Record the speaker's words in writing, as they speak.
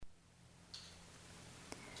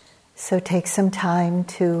So take some time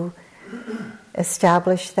to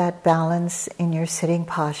establish that balance in your sitting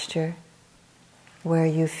posture, where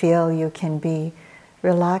you feel you can be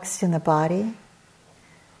relaxed in the body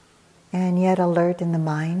and yet alert in the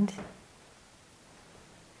mind.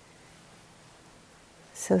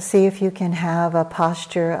 So see if you can have a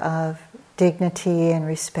posture of dignity and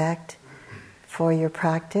respect for your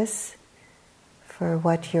practice, for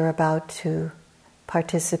what you're about to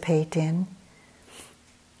participate in.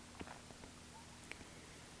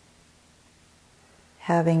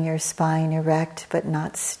 Having your spine erect but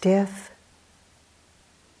not stiff.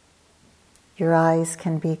 Your eyes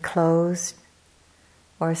can be closed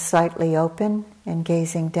or slightly open and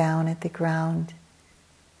gazing down at the ground.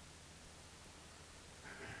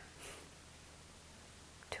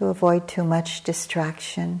 To avoid too much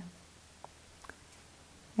distraction.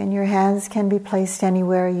 And your hands can be placed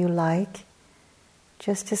anywhere you like,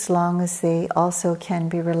 just as long as they also can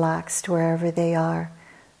be relaxed wherever they are,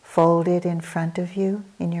 folded in front of you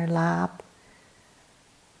in your lap,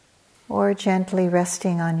 or gently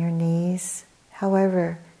resting on your knees,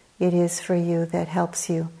 however it is for you that helps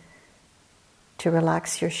you to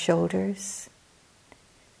relax your shoulders,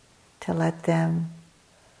 to let them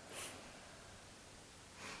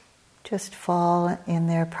just fall in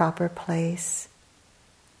their proper place.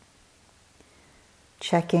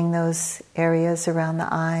 Checking those areas around the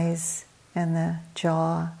eyes and the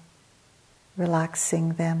jaw, relaxing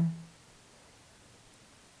them.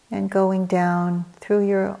 And going down through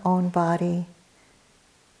your own body,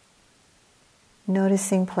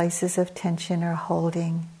 noticing places of tension or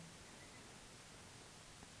holding,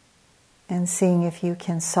 and seeing if you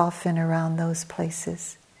can soften around those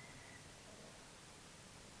places.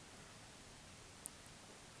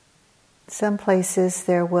 Some places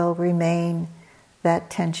there will remain that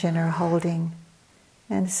tension or holding,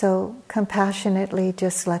 and so compassionately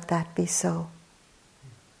just let that be so.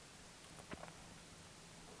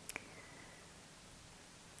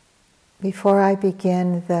 Before I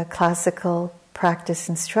begin the classical practice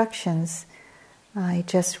instructions, I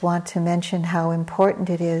just want to mention how important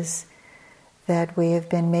it is that we have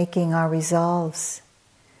been making our resolves,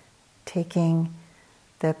 taking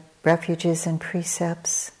the refuges and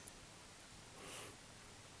precepts.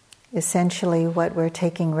 Essentially, what we're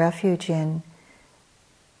taking refuge in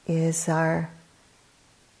is our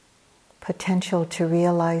potential to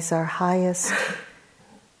realize our highest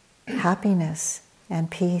happiness and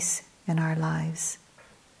peace in our lives.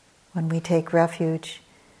 When we take refuge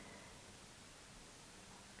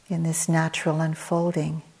in this natural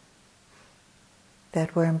unfolding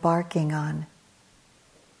that we're embarking on,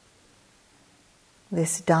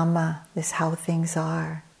 this Dhamma, this how things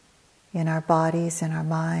are, in our bodies, in our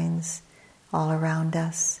minds, all around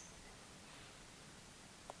us.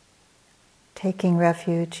 Taking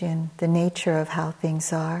refuge in the nature of how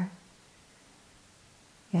things are,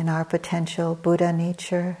 in our potential Buddha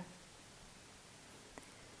nature.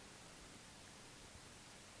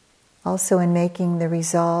 Also in making the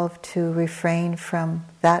resolve to refrain from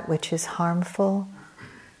that which is harmful.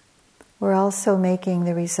 We're also making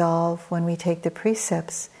the resolve, when we take the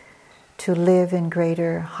precepts, to live in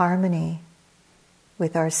greater harmony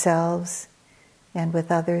with ourselves and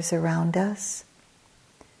with others around us,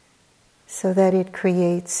 so that it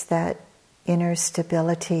creates that inner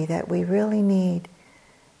stability that we really need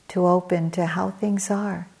to open to how things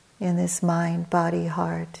are in this mind, body,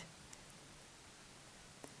 heart.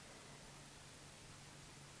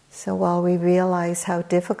 So while we realize how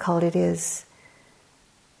difficult it is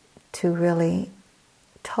to really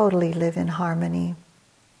totally live in harmony,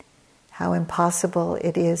 how impossible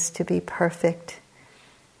it is to be perfect,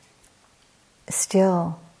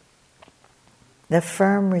 still, the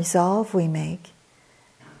firm resolve we make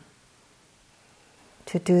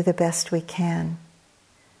to do the best we can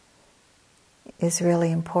is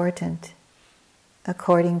really important.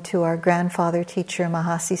 According to our grandfather teacher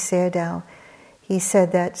Mahasi Sayadaw, he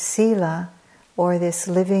said that sila, or this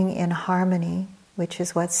living in harmony, which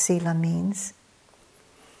is what sila means,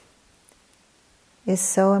 is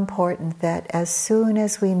so important that as soon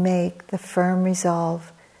as we make the firm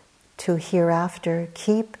resolve to hereafter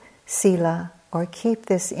keep sila, or keep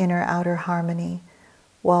this inner-outer harmony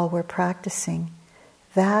while we're practicing,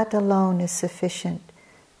 that alone is sufficient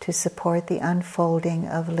to support the unfolding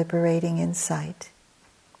of liberating insight.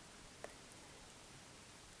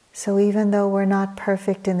 So even though we're not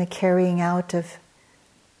perfect in the carrying out of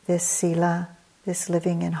this sila, this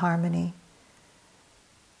living in harmony,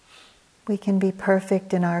 we can be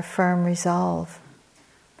perfect in our firm resolve,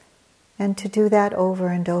 and to do that over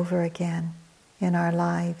and over again in our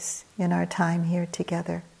lives, in our time here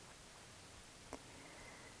together.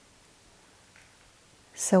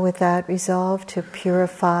 So with that resolve to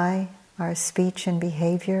purify our speech and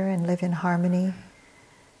behavior and live in harmony,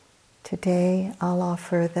 today I'll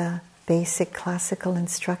offer the basic classical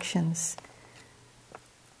instructions.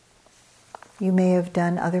 You may have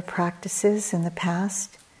done other practices in the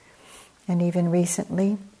past and even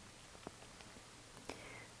recently,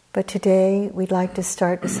 but today we'd like to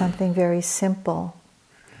start with something very simple.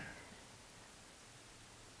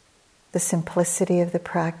 The simplicity of the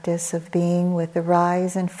practice of being with the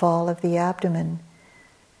rise and fall of the abdomen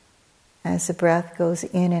as the breath goes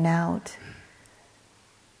in and out.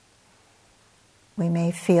 We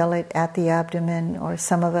may feel it at the abdomen, or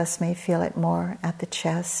some of us may feel it more at the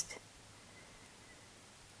chest.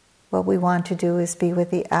 What we want to do is be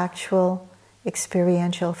with the actual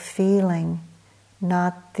experiential feeling,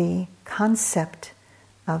 not the concept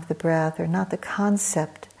of the breath, or not the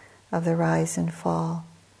concept of the rise and fall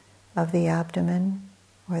of the abdomen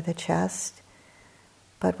or the chest,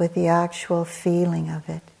 but with the actual feeling of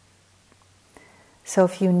it. So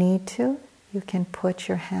if you need to, you can put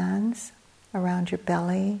your hands around your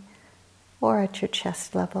belly or at your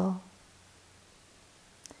chest level,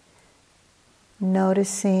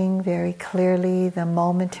 noticing very clearly the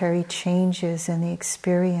momentary changes in the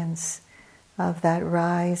experience of that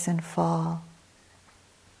rise and fall.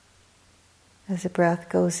 As the breath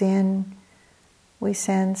goes in, we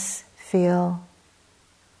sense, feel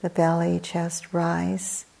the belly, chest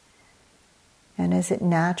rise. And as it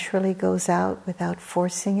naturally goes out without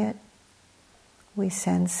forcing it, we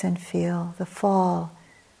sense and feel the fall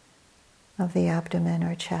of the abdomen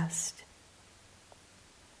or chest.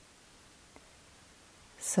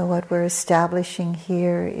 So what we're establishing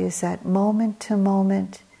here is that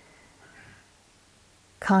moment-to-moment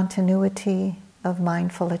continuity of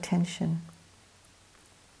mindful attention,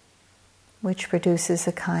 which produces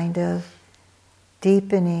a kind of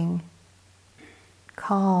deepening,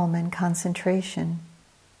 calm, and concentration,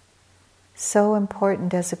 so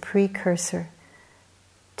important as a precursor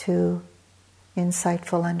to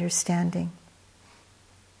insightful understanding.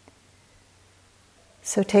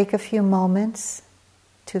 So take a few moments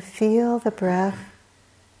to feel the breath.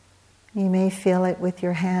 You may feel it with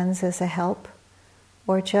your hands as a help,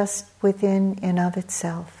 or just within and of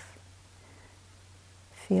itself.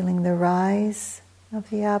 Feeling the rise of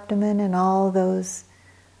the abdomen and all those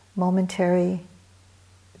momentary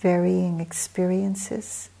varying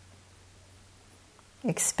experiences.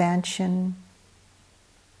 Expansion,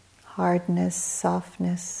 hardness,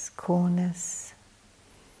 softness, coolness.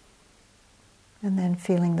 And then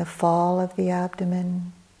feeling the fall of the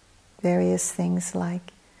abdomen, various things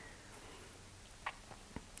like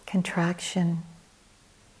contraction,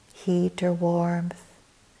 heat or warmth,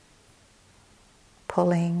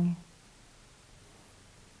 pulling,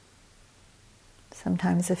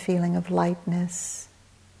 sometimes a feeling of lightness.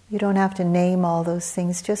 You don't have to name all those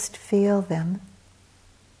things, just feel them.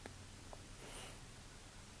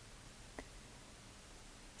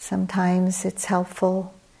 Sometimes it's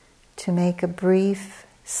helpful to make a brief,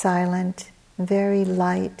 silent, very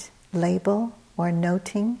light label or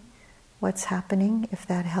noting what's happening, if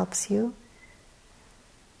that helps you.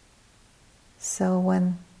 So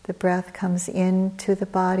when the breath comes into the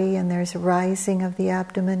body and there's rising of the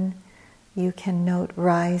abdomen, you can note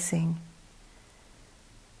rising.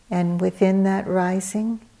 And within that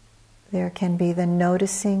rising, there can be the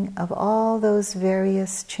noticing of all those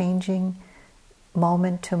various changing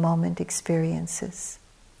moment-to-moment experiences.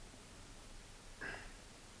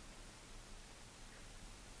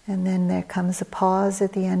 And then there comes a pause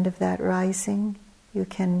at the end of that rising. You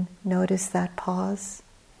can notice that pause.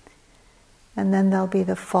 And then there'll be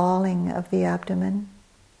the falling of the abdomen,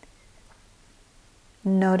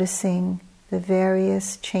 noticing the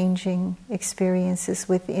various changing experiences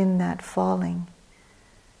within that falling.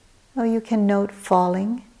 Oh, you can note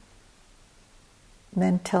falling,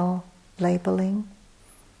 mental labeling,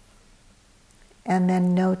 and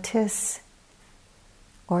then notice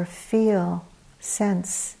or feel,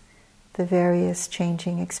 sense the various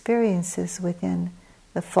changing experiences within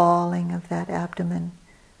the falling of that abdomen.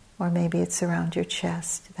 Or maybe it's around your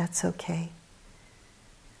chest. That's okay.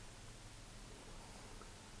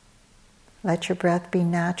 Let your breath be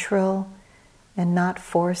natural and not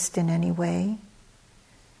forced in any way.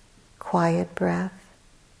 Quiet breath,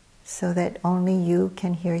 so that only you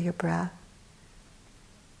can hear your breath,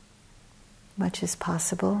 much as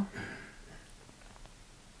possible.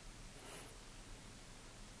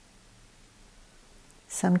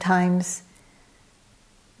 Sometimes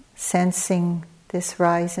sensing this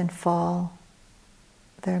rise and fall,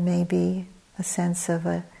 there may be a sense of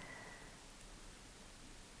a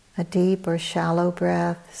a deep or shallow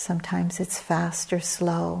breath. Sometimes it's fast or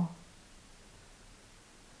slow.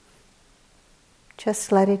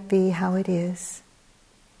 Just let it be how it is,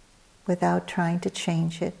 without trying to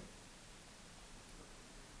change it.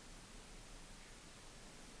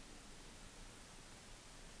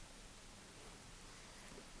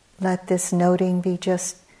 Let this noting be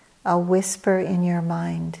just a whisper in your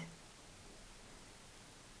mind.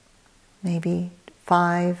 Maybe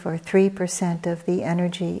 5 or 3% of the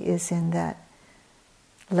energy is in that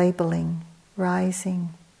labeling,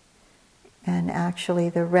 rising, and actually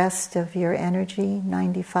the rest of your energy,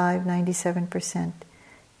 95, 97%,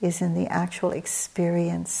 is in the actual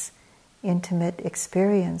experience, intimate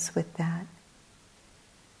experience with that,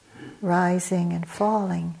 rising and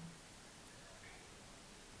falling.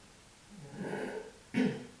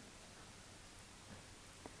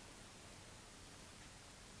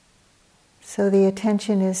 So the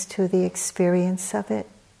attention is to the experience of it,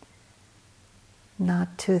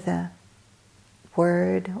 not to the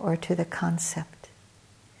word or to the concept.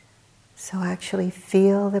 So actually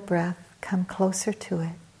feel the breath, come closer to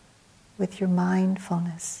it with your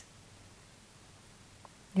mindfulness,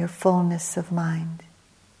 your fullness of mind.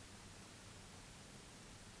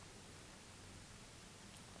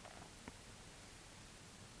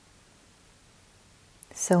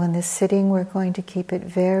 So in this sitting, we're going to keep it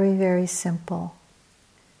very, very simple.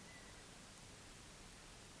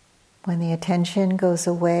 When the attention goes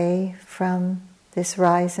away from this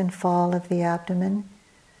rise and fall of the abdomen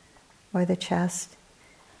or the chest,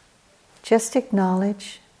 just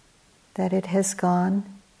acknowledge that it has gone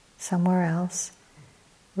somewhere else.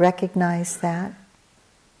 Recognize that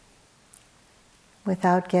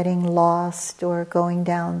without getting lost or going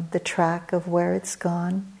down the track of where it's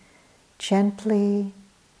gone. Gently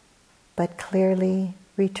but clearly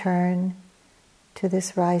return to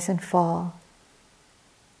this rise and fall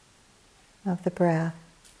of the breath.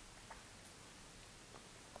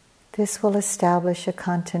 This will establish a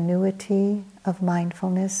continuity of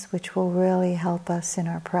mindfulness which will really help us in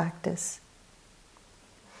our practice.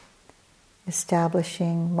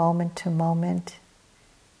 Establishing moment-to-moment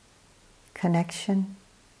connection,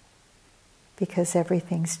 because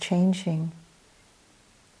everything's changing.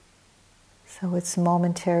 So it's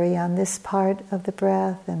momentary on this part of the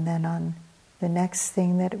breath, and then on the next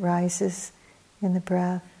thing that rises in the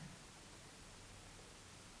breath.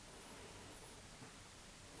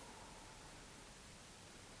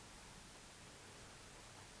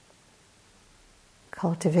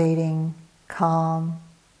 Cultivating calm,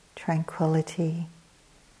 tranquility,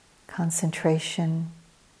 concentration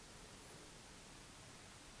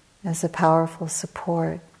as a powerful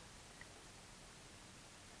support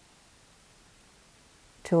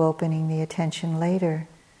to opening the attention later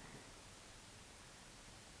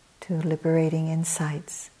to liberating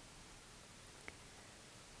insights.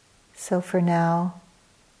 So for now,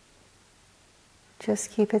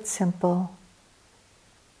 just keep it simple.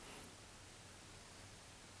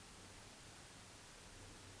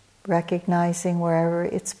 Recognizing wherever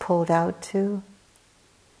it's pulled out to,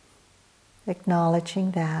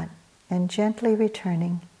 acknowledging that, and gently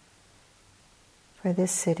returning for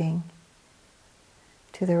this sitting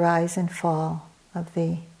to the rise and fall of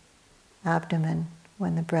the abdomen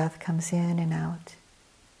when the breath comes in and out,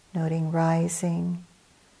 noting rising,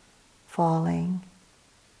 falling,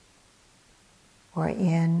 or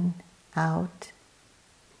in, out.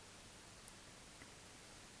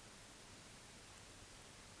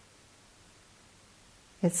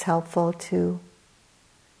 It's helpful to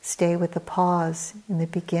stay with the pause in the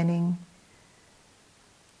beginning,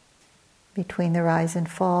 between the rise and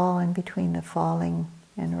fall, and between the falling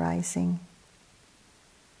and rising.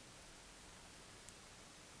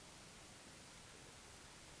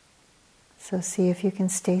 So see if you can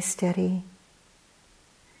stay steady.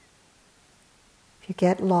 If you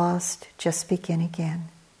get lost, just begin again.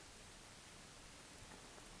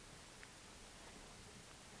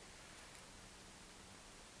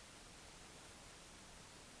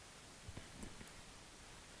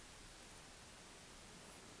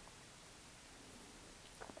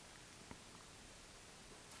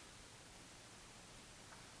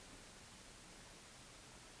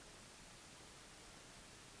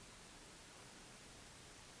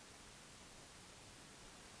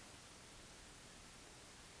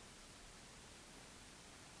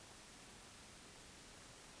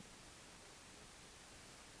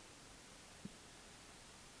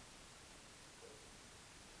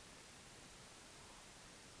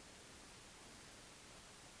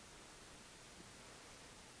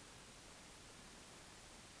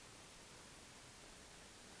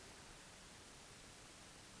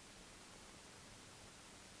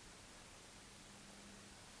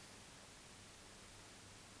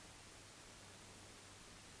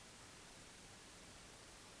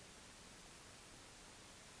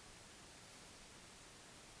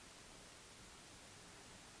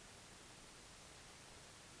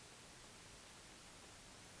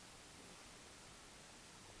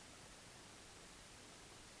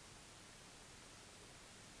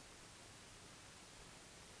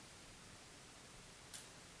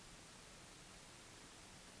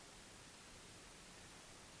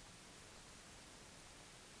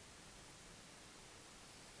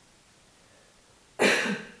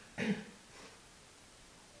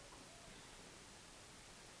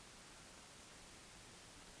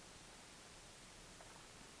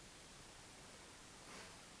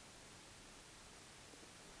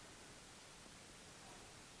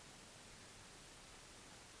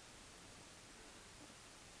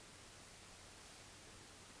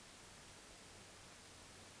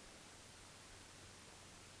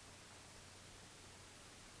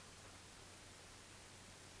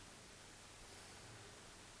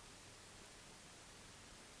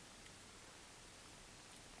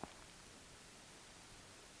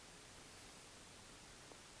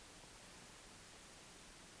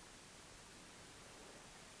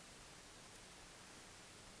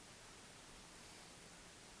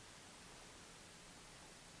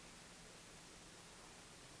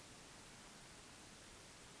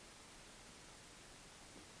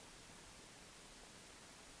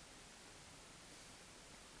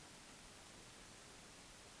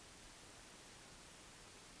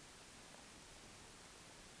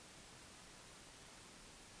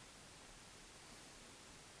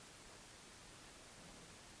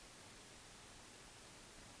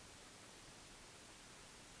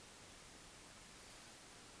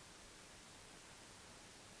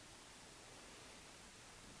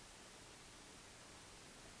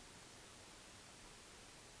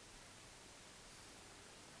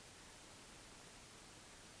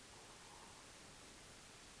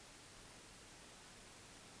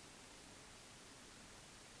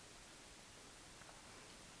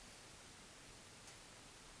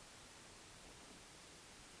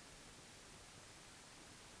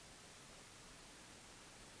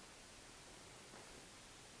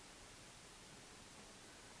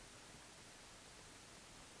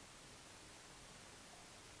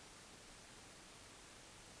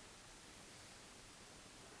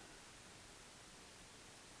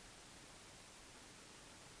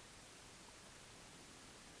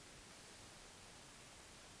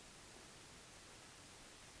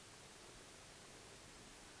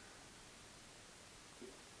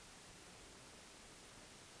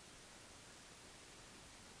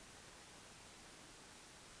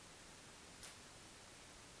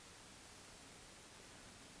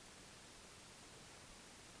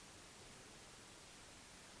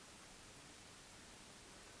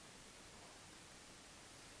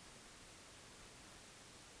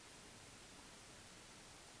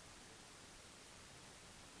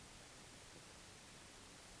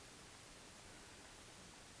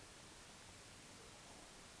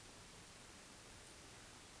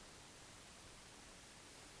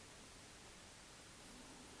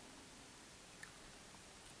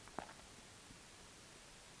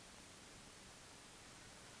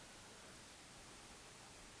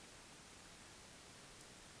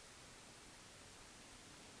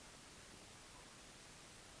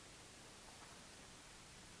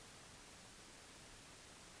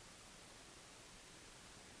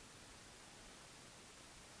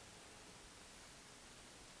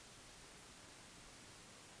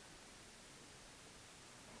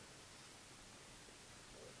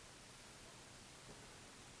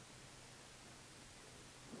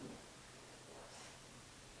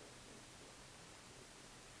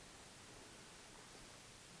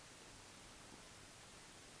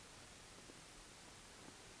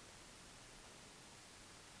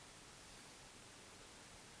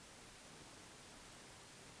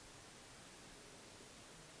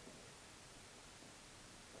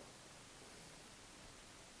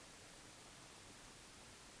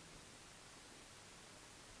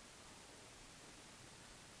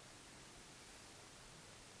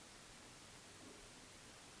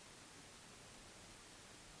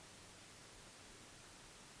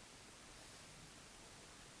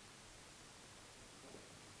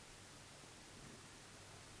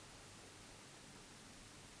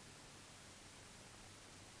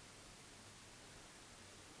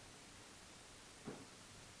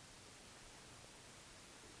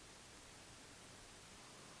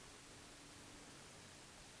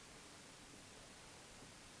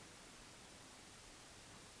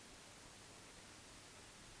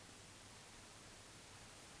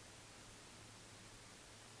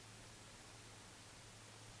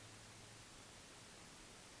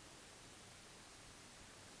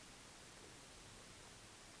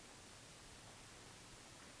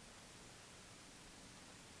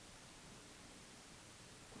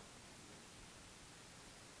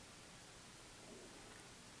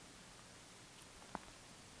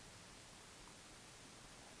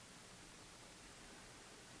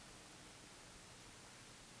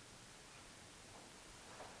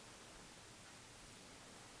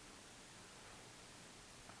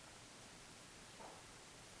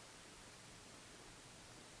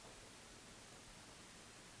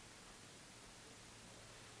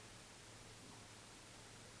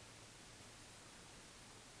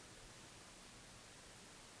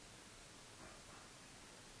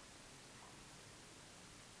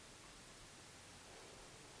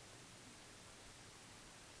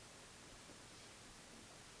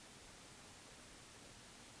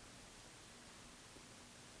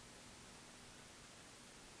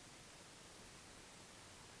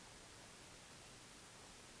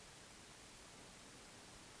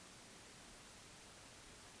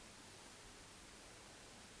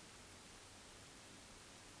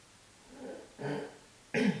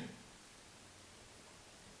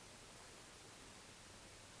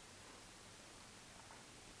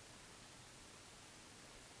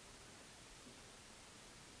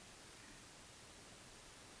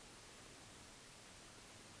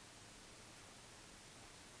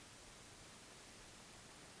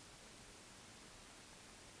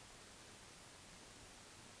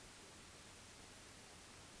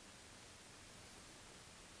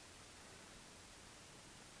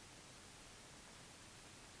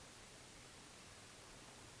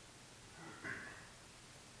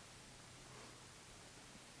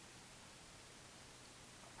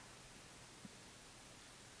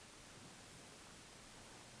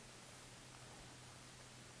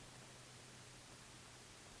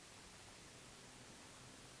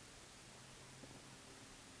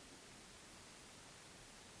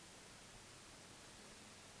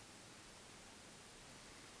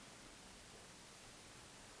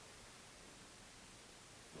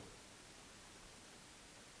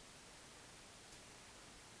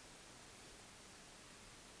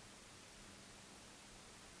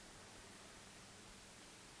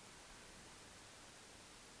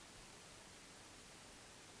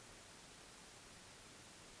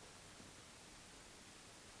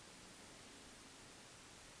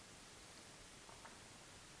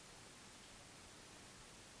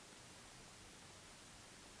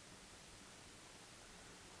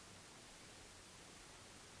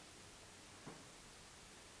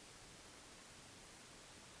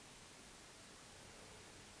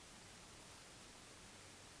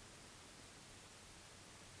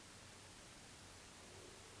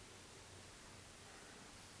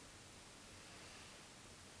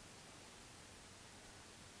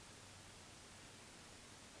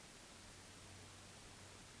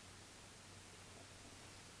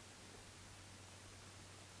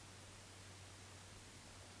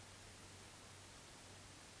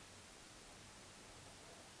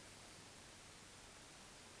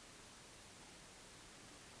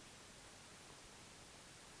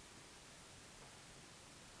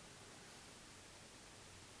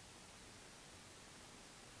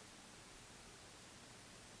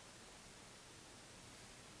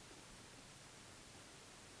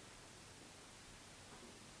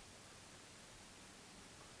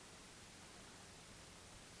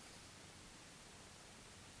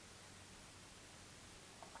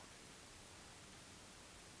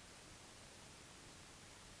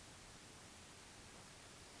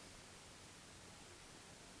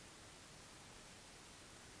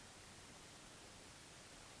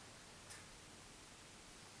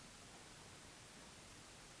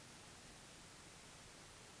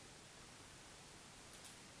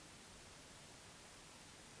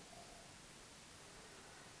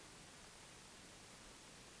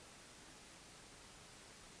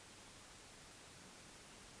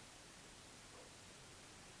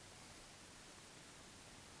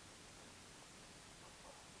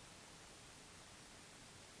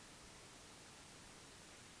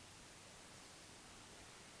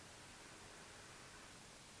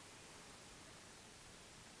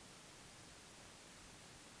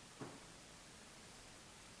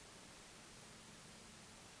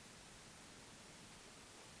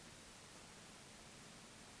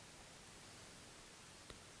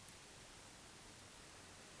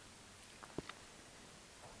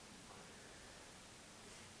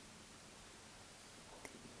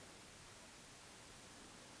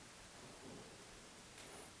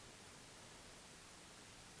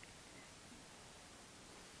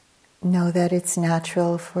 Know that it's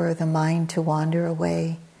natural for the mind to wander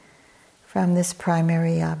away from this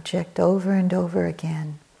primary object over and over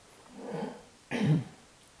again.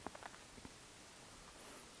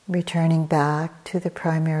 Returning back to the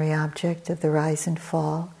primary object of the rise and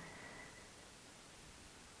fall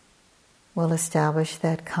will establish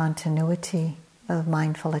that continuity of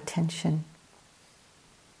mindful attention.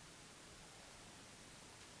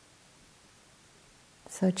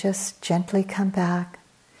 So just gently come back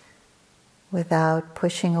without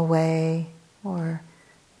pushing away or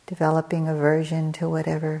developing aversion to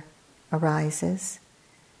whatever arises.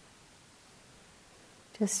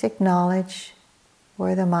 Just acknowledge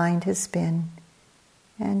where the mind has been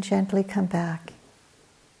and gently come back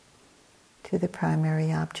to the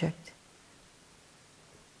primary object.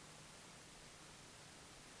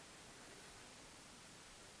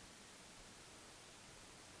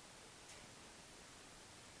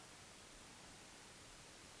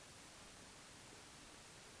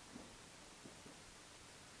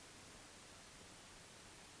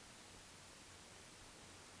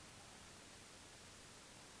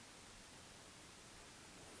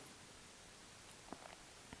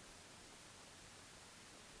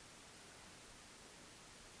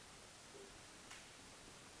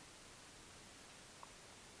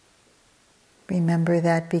 Remember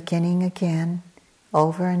that beginning again,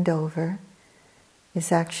 over and over, is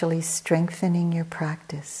actually strengthening your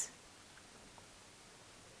practice.